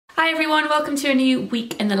Hi everyone, welcome to a new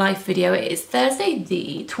week in the life video. It is Thursday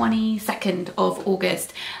the 22nd of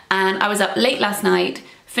August and I was up late last night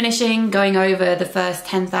finishing going over the first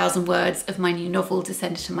 10,000 words of my new novel to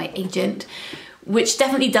send to my agent, which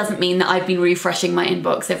definitely doesn't mean that I've been refreshing my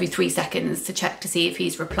inbox every 3 seconds to check to see if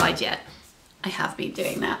he's replied yet. I have been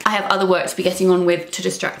doing that. I have other work to be getting on with to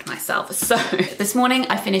distract myself. So this morning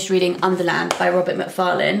I finished reading Underland by Robert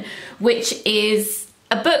Macfarlane, which is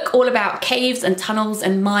a book all about caves and tunnels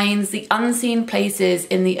and mines, the unseen places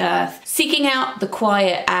in the earth, seeking out the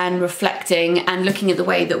quiet and reflecting and looking at the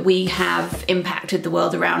way that we have impacted the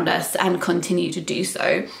world around us and continue to do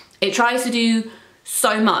so. It tries to do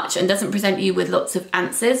so much and doesn't present you with lots of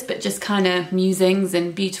answers, but just kind of musings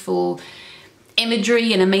and beautiful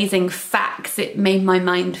imagery and amazing facts. It made my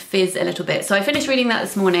mind fizz a little bit. So I finished reading that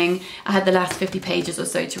this morning. I had the last 50 pages or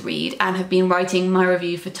so to read and have been writing my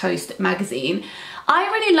review for Toast magazine. I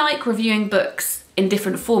really like reviewing books in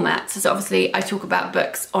different formats. So obviously I talk about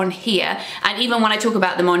books on here, and even when I talk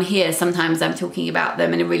about them on here, sometimes I'm talking about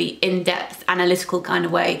them in a really in-depth analytical kind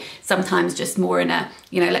of way, sometimes just more in a,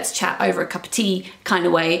 you know, let's chat over a cup of tea kind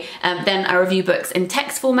of way. Then I review books in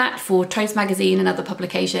text format for Toast magazine and other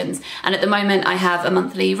publications, and at the moment I have a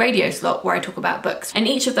monthly radio slot where I talk about books, and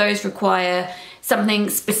each of those require something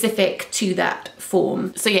specific to that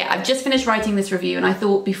form. So yeah, I've just finished writing this review and I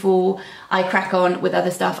thought before I crack on with other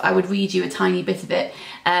stuff I would read you a tiny bit of it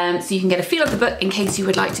so you can get a feel of the book in case you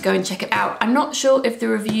would like to go and check it out. I'm not sure if the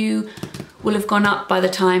review will have gone up by the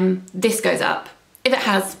time this goes up. If it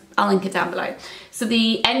has, I'll link it down below. So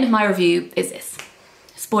the end of my review is this.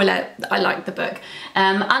 Spoiler, I like the book.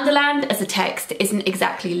 Underland as a text isn't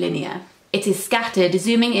exactly linear. It is scattered,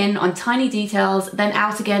 zooming in on tiny details, then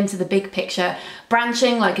out again to the big picture,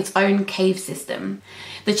 branching like its own cave system.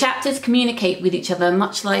 The chapters communicate with each other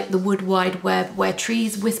much like the wood wide web where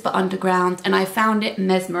trees whisper underground, and I found it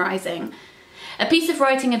mesmerising. A piece of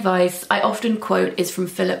writing advice I often quote is from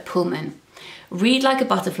Philip Pullman. Read like a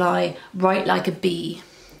butterfly, write like a bee.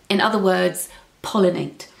 In other words,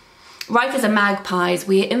 pollinate. Writers are magpies.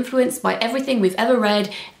 We are influenced by everything we've ever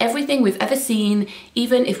read, everything we've ever seen,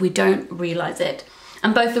 even if we don't realise it.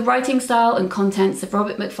 And both the writing style and contents of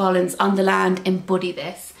Robert Macfarlane's Underland embody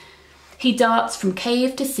this. He darts from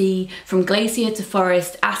cave to sea, from glacier to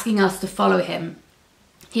forest, asking us to follow him.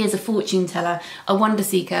 He is a fortune teller, a wonder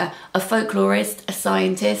seeker, a folklorist, a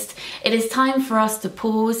scientist. It is time for us to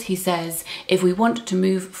pause, he says, if we want to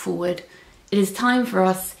move forward. It is time for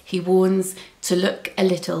us, he warns, to look a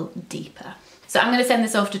little deeper. So I'm going to send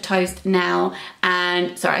this off to Toast now,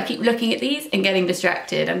 and sorry, I keep looking at these and getting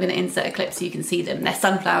distracted. I'm going to insert a clip so you can see them. They're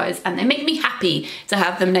sunflowers and they make me happy to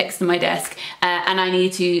have them next to my desk, and I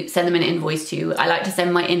need to send them an invoice to. I like to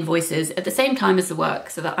send my invoices at the same time as the work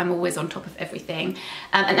so that I'm always on top of everything.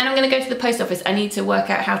 And then I'm going to go to the post office. I need to work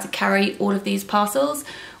out how to carry all of these parcels,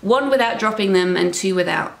 1 without dropping them and 2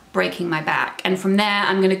 without breaking my back. And from there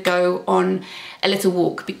I'm going to go on a little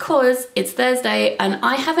walk because it's Thursday and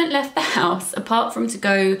I haven't left the house apart from to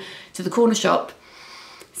go to the corner shop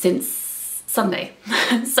since Sunday.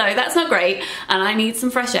 So that's not great and I need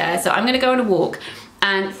some fresh air. So I'm going to go on a walk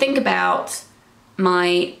and think about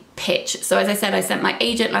my pitch. So as I said, I sent my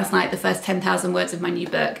agent last night the first 10,000 words of my new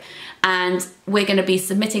book, and we're going to be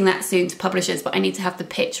submitting that soon to publishers, but I need to have the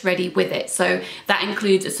pitch ready with it. So that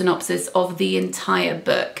includes a synopsis of the entire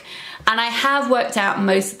book. And I have worked out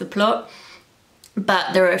most of the plot,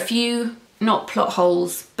 but there are a few, not plot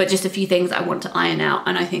holes, but just a few things I want to iron out.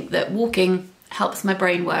 And I think that walking helps my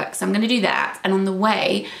brain work. So I'm going to do that. And on the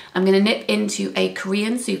way, I'm going to nip into a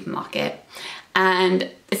Korean supermarket. And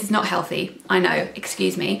this is not healthy, I know,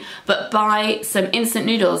 excuse me, but buy some instant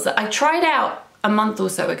noodles that I tried out a month or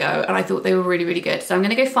so ago and I thought they were really, really good. So I'm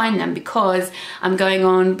gonna go find them because I'm going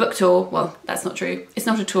on book tour. Well, that's not true. It's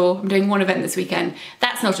not a tour. I'm doing one event this weekend.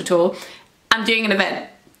 That's not a tour. I'm doing an event.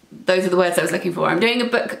 Those are the words I was looking for. I'm doing a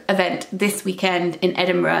book event this weekend in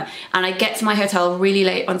Edinburgh, and I get to my hotel really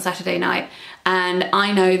late on Saturday night, and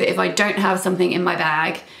I know that if I don't have something in my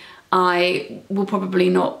bag, I will probably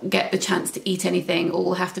not get the chance to eat anything, or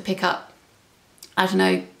will have to pick up, I don't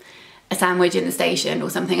know, a sandwich in the station or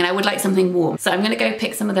something, and I would like something warm. So I'm gonna go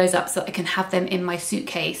pick some of those up so that I can have them in my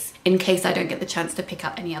suitcase in case I don't get the chance to pick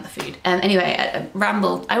up any other food. Anyway, I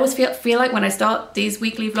rambled. I always feel like when I start these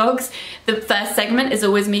weekly vlogs, the first segment is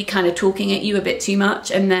always me kind of talking at you a bit too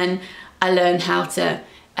much, and then I learn how to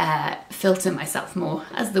filter myself more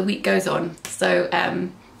as the week goes on. So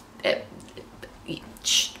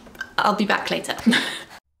I'll be back later.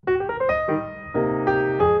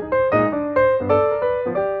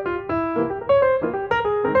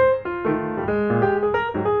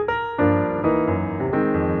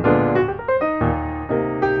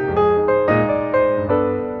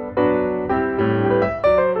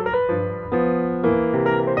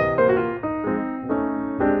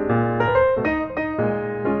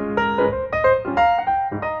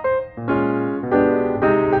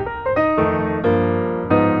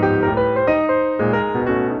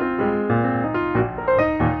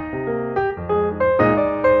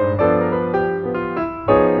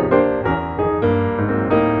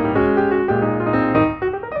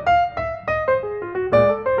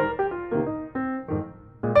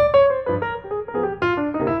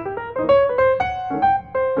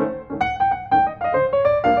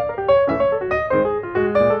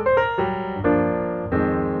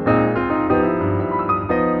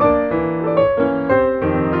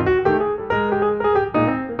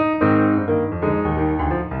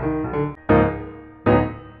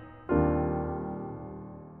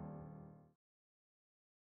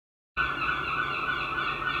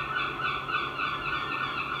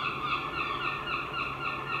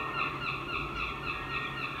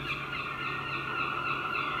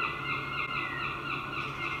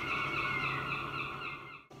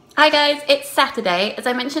 Hi guys, it's Saturday. As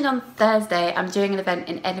I mentioned on Thursday, I'm doing an event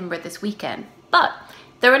in Edinburgh this weekend, but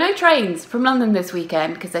there are no trains from London this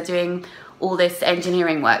weekend because they're doing all this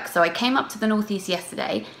engineering work. So I came up to the northeast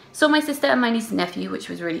yesterday, saw my sister and my niece and nephew, which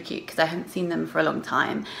was really cute because I hadn't seen them for a long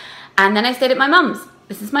time. And then I stayed at my mum's.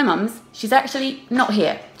 This is my mum's. She's actually not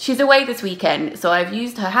here. She's away this weekend, so I've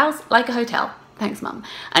used her house like a hotel. Thanks, Mum.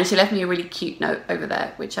 And she left me a really cute note over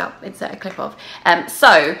there, which I'll insert a clip of.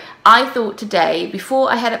 So I thought today,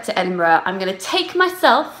 before I head up to Edinburgh, I'm going to take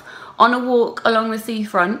myself on a walk along the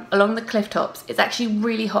seafront, along the cliff tops. It's actually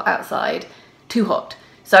really hot outside, too hot.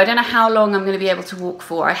 So I don't know how long I'm going to be able to walk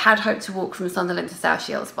for. I had hoped to walk from Sunderland to South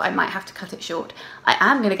Shields, but I might have to cut it short. I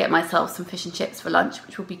am going to get myself some fish and chips for lunch,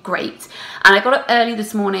 which will be great. And I got up early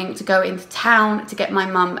this morning to go into town to get my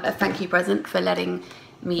mum a thank you present for letting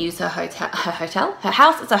me use her house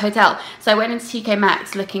as a hotel. So I went into TK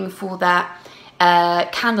Maxx looking for that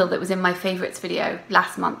candle that was in my favourites video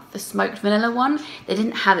last month, the smoked vanilla one. They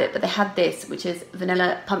didn't have it, but they had this, which is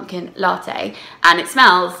vanilla pumpkin latte, and it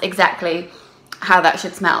smells exactly how that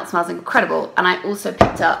should smell. It smells incredible. And I also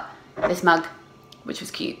picked up this mug, which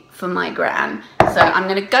was cute, for my gran. So I'm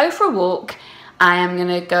gonna go for a walk. I am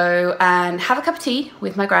gonna go and have a cup of tea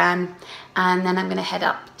with my gran, and then I'm gonna head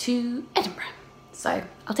up to Edinburgh. So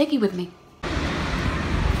I'll take you with me.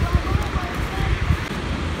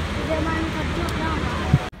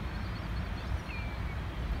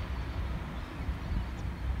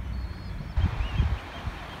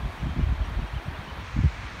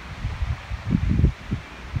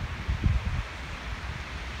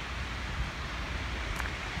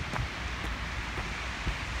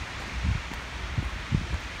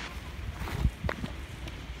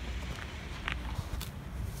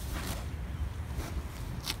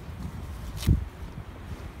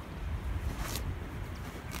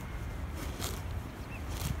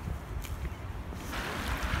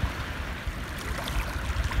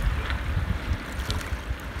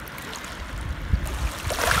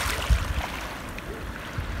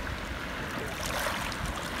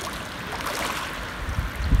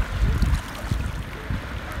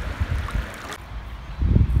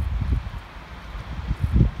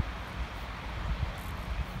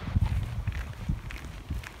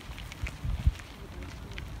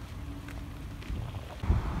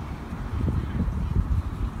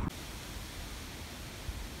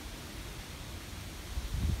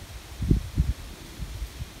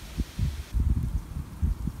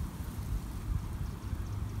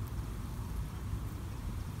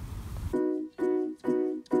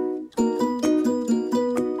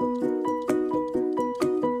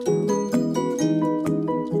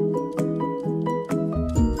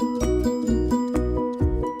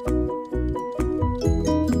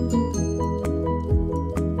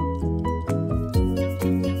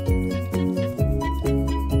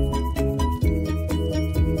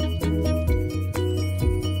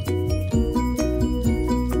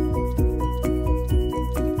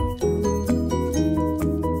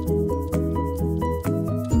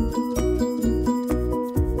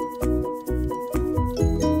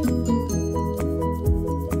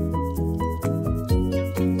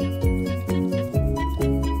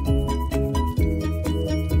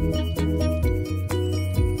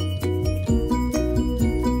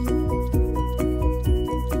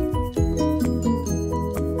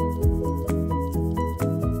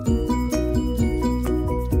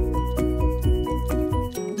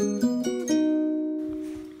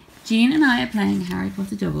 Jean and I are playing Harry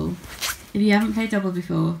Potter Double. If you haven't played Double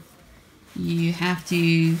before, you have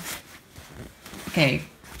to... Okay,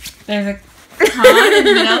 there's a card in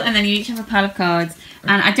the middle and then you each have a pile of cards.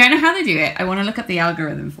 And I don't know how they do it. I want to look up the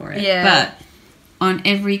algorithm for it. Yeah. But on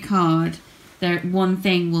every card, one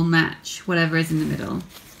thing will match whatever is in the middle.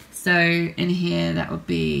 So in here, that would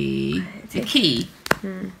be a key.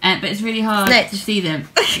 But it's really hard to see them.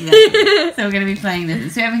 Exactly. So we're going to be playing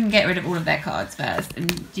this. So everyone can get rid of all of their cards first.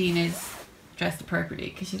 And Jean is dressed appropriately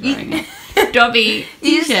because she's wearing a Dobby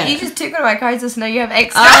t-shirt. You just took one of my cards, so now you have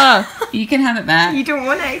extra. Oh, you can have it back. You don't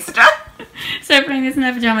want extra. So we're playing this in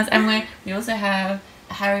their pyjamas. And we also have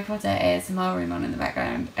a Harry Potter ASMR room on in the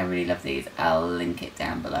background. I really love these. I'll link it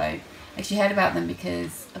down below. I actually heard about them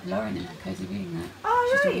because of Lauren and her cozy reading that. Oh,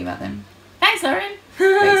 she's talking about them. Thanks, Lauren.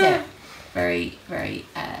 Great tip. Very, very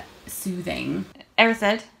soothing.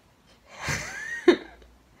 Erised.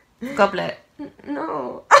 Goblet.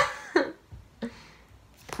 No.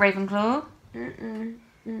 Ravenclaw.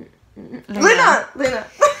 Luna.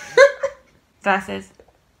 Glasses.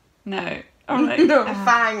 No. Oh no. No,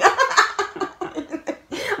 Fang. Are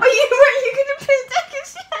you gonna put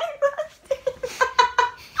Deckard's shine glasses?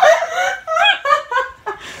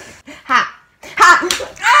 Hat.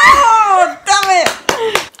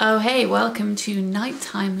 welcome to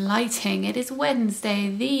nighttime lighting. It is Wednesday,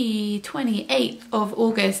 the 28th of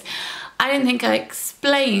August. I didn't think I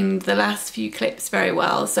explained the last few clips very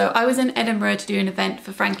well. So I was in Edinburgh to do an event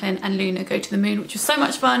for Franklin and Luna Go to the Moon, which was so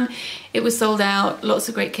much fun. It was sold out, lots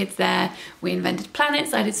of great kids there. We invented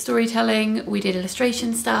planets, I did storytelling, we did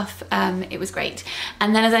illustration stuff. It was great.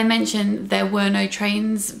 And then, as I mentioned, there were no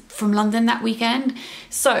trains from London that weekend.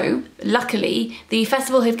 So luckily, the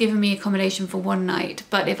festival had given me accommodation for one night,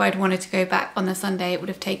 but if I'd wanted to go back on the Sunday, it would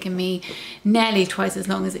have taken me nearly twice as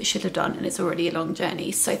long as it should have done, and it's already a long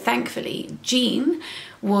journey. So thankfully, Jean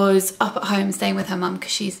was up at home staying with her mum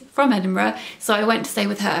because she's from Edinburgh, so I went to stay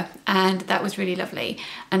with her, and that was really lovely.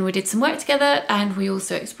 And we did some work together, and we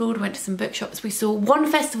also explored, went to some bookshops. We saw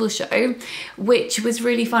one festival show, which was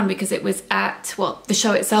really fun because it was at, well, the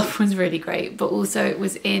show itself was really great, but also it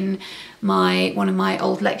was in one of my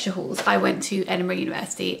old lecture halls. I went to Edinburgh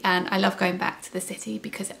University, and I love going back to the city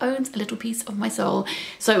because it owns a little piece of my soul.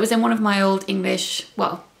 So it was in one of my old English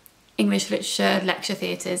literature lecture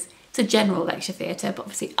theatres. It's a general lecture theatre, but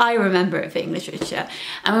obviously I remember it for English literature.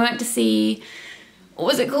 And we went to see, what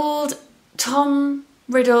was it called? Tom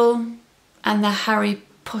Riddle and the Harry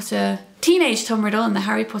Potter, Teenage Tom Riddle and the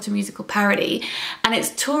Harry Potter musical parody. And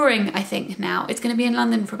it's touring, I think, now. It's going to be in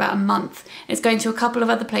London for about a month. It's going to a couple of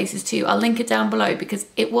other places too. I'll link it down below because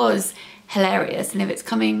it was hilarious. And if it's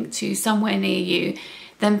coming to somewhere near you,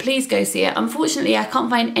 then please go see it. Unfortunately, I can't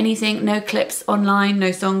find anything, no clips online,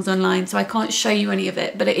 no songs online, so I can't show you any of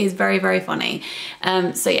it, but it is very, very funny.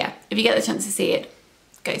 So yeah, if you get the chance to see it,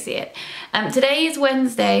 go see it. Today is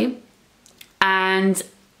Wednesday, and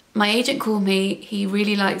my agent called me. He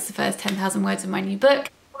really likes the first 10,000 words of my new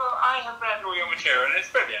book. Well, I have read all your material and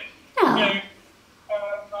it's brilliant. Oh. You know,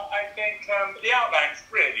 I think the outline's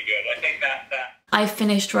really good. I think that I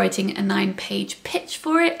finished writing a 9-page pitch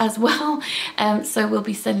for it as well, so we'll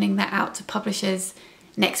be sending that out to publishers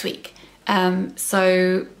next week.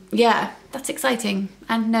 So yeah, that's exciting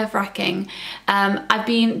and nerve-wracking. I've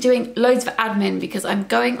been doing loads of admin because I'm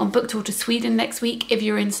going on book tour to Sweden next week. If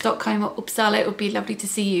you're in Stockholm or Uppsala, it would be lovely to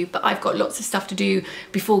see you, but I've got lots of stuff to do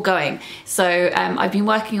before going. So I've been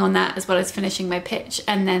working on that as well as finishing my pitch,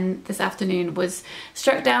 and then this afternoon was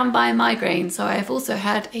struck down by a migraine, so I've also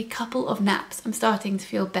had a couple of naps. I'm starting to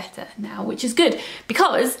feel better now, which is good,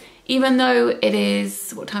 because even though it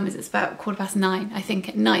is, what time is it? It's about 9:15, I think,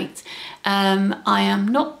 at night. I am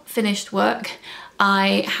not finished work.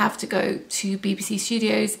 I have to go to BBC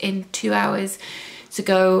Studios in 2 hours to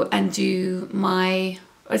go and do my,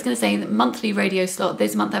 I was going to say, the monthly radio slot.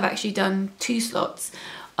 This month I've actually done 2 slots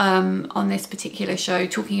on this particular show,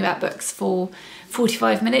 talking about books for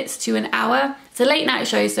 45 minutes to an hour. It's a late night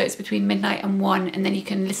show, so it's between midnight and 1, and then you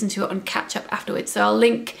can listen to it on catch up afterwards. So I'll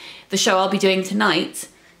link the show I'll be doing tonight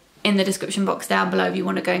in the description box down below if you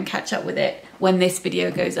want to go and catch up with it when this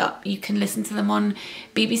video goes up. You can listen to them on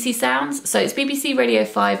BBC Sounds. So it's BBC Radio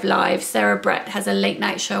 5 Live. Sarah Brett has a late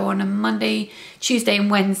night show on a Monday, Tuesday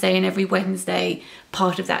and Wednesday, and every Wednesday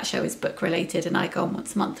part of that show is book related, and I go on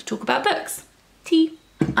once a month to talk about books. Tea.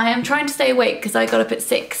 I am trying to stay awake because I got up at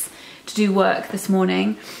 6 to do work this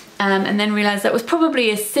morning, and then realised that was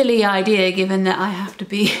probably a silly idea given that I have to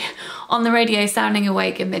be on the radio sounding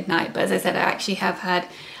awake at midnight. But as I said, I actually have had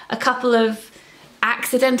a couple of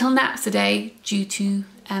accidental naps a day due to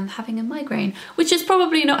having a migraine, which is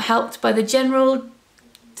probably not helped by the general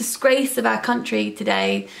disgrace of our country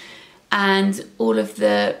today and all of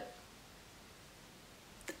the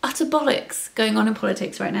utter bollocks going on in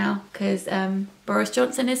politics right now, because Boris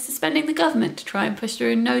Johnson is suspending the government to try and push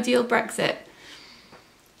through a no-deal Brexit.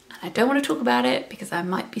 And I don't want to talk about it because I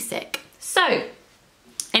might be sick. So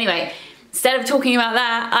anyway, instead of talking about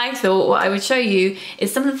that, I thought what I would show you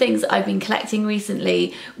is some of the things I've been collecting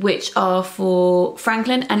recently, which are for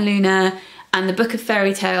Franklin and Luna and the Book of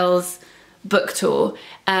Fairy Tales book tour.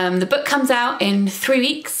 The book comes out in 3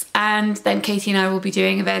 weeks, and then Katie and I will be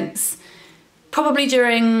doing events probably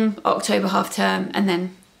during October half term and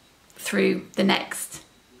then through the next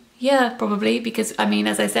year probably, because I mean,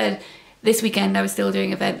 as I said, this weekend I was still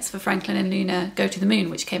doing events for Franklin and Luna Go to the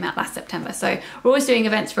Moon, which came out last September. So we're always doing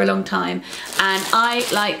events for a long time, and I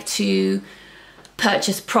like to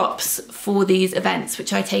purchase props for these events,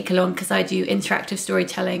 which I take along because I do interactive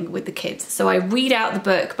storytelling with the kids. So I read out the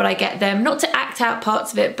book, but I get them not to act out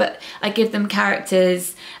parts of it, but I give them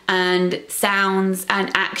characters and sounds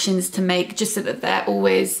and actions to make, just so that they're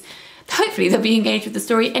always, hopefully they'll be engaged with the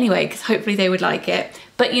story anyway, because hopefully they would like it.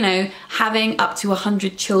 But you know, having up to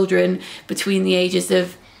 100 children between the ages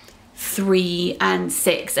of 3 and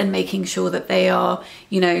 6 and making sure that they are,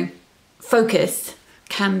 you know, focused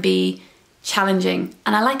can be challenging,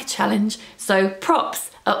 and I like a challenge. So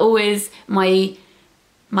props are always my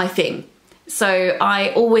thing. So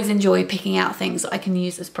I always enjoy picking out things that I can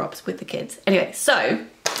use as props with the kids. Anyway, so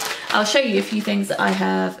I'll show you a few things that I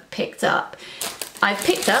have picked up. I've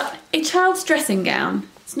picked up a child's dressing gown.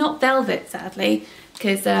 It's not velvet, sadly,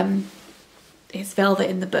 because it's velvet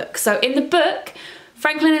in the book. So in the book,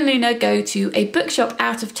 Franklin and Luna go to a bookshop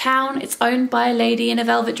out of town. It's owned by a lady in a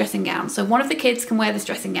velvet dressing gown. So one of the kids can wear this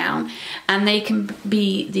dressing gown and they can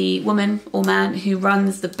be the woman or man who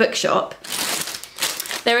runs the bookshop.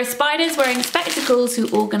 There are spiders wearing spectacles who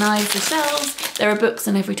organise the shelves. There are books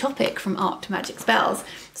on every topic from art to magic spells.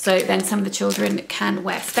 So then some of the children can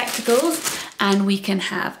wear spectacles and we can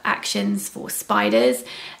have actions for spiders.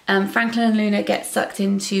 Franklin and Luna get sucked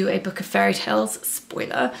into a book of fairy tales,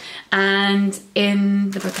 spoiler, and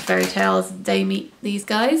in the book of fairy tales they meet these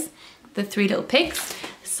guys, the three little pigs.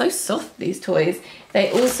 So soft, these toys.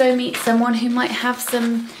 They also meet someone who might have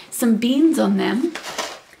some beans on them.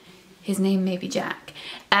 His name may be Jack.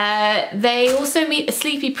 They also meet a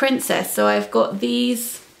sleepy princess, so I've got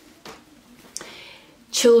these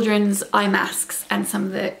children's eye masks and some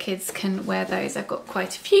of the kids can wear those. I've got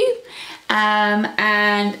quite a few.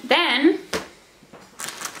 And then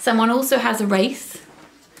someone also has a race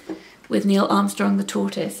with Neil Armstrong the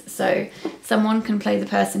tortoise. So someone can play the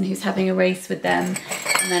person who's having a race with them.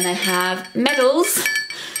 And then I have medals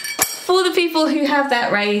for the people who have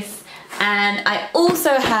that race. And I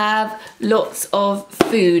also have lots of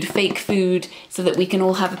food, fake food, so that we can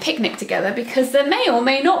all have a picnic together, because there may or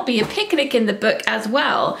may not be a picnic in the book as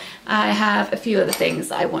well. I have a few other things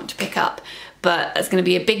that I want to pick up, but it's going to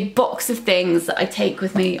be a big box of things that I take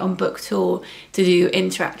with me on book tour to do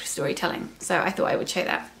interactive storytelling. So I thought I would show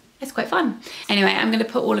that. It's quite fun. Anyway, I'm going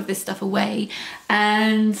to put all of this stuff away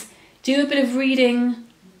and do a bit of reading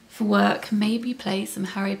for work, maybe play some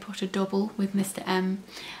Harry Potter Dobble with Mr. M,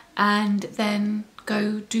 and then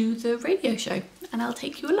go do the radio show, and I'll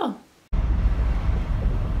take you along.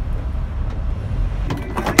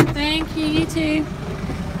 Thank you, you too.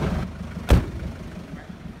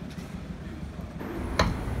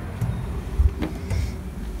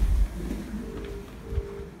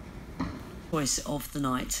 Choice of the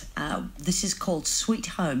night. This is called Sweet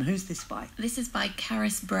Home. Who's this by? This is by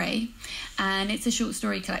Caris Bray, and it's a short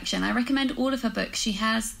story collection. I recommend all of her books. She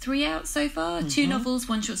has 3 out so far, 2 novels,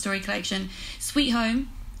 1 short story collection. Sweet Home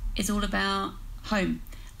is all about home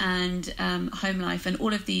and home life, and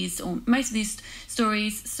all of these, or most of these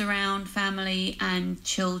stories surround family and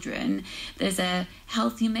children. There's a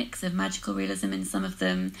healthy mix of magical realism in some of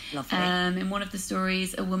them. Lovely. In one of the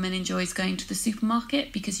stories, a woman enjoys going to the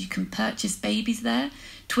supermarket because you can purchase babies there.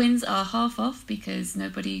 Twins are half off because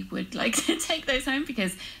nobody would like to take those home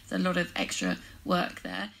because there's a lot of extra work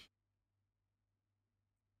there.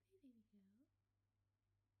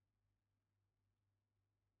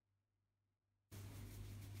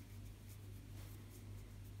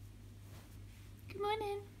 Good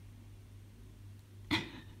morning.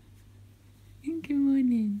 Good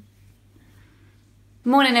morning.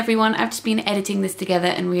 Morning everyone, I've just been editing this together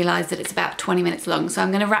and realised that it's about 20 minutes long, so I'm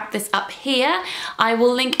going to wrap this up here. I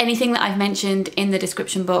will link anything that I've mentioned in the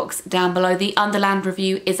description box down below. The Underland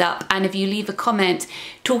review is up, and if you leave a comment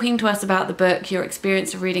talking to us about the book, your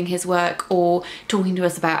experience of reading his work, or talking to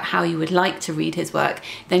us about how you would like to read his work,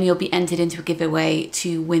 then you'll be entered into a giveaway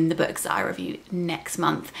to win the books that I review next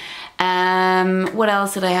month. What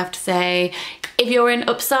else did I have to say? If you're in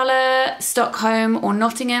Uppsala, Stockholm or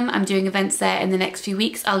Nottingham, I'm doing events there in the next few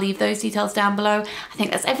weeks. I'll leave those details down below. I think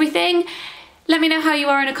that's everything. Let me know how you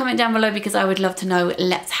are in a comment down below because I would love to know.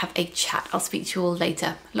 Let's have a chat. I'll speak to you all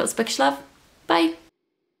later. Lots of bookish love. Bye.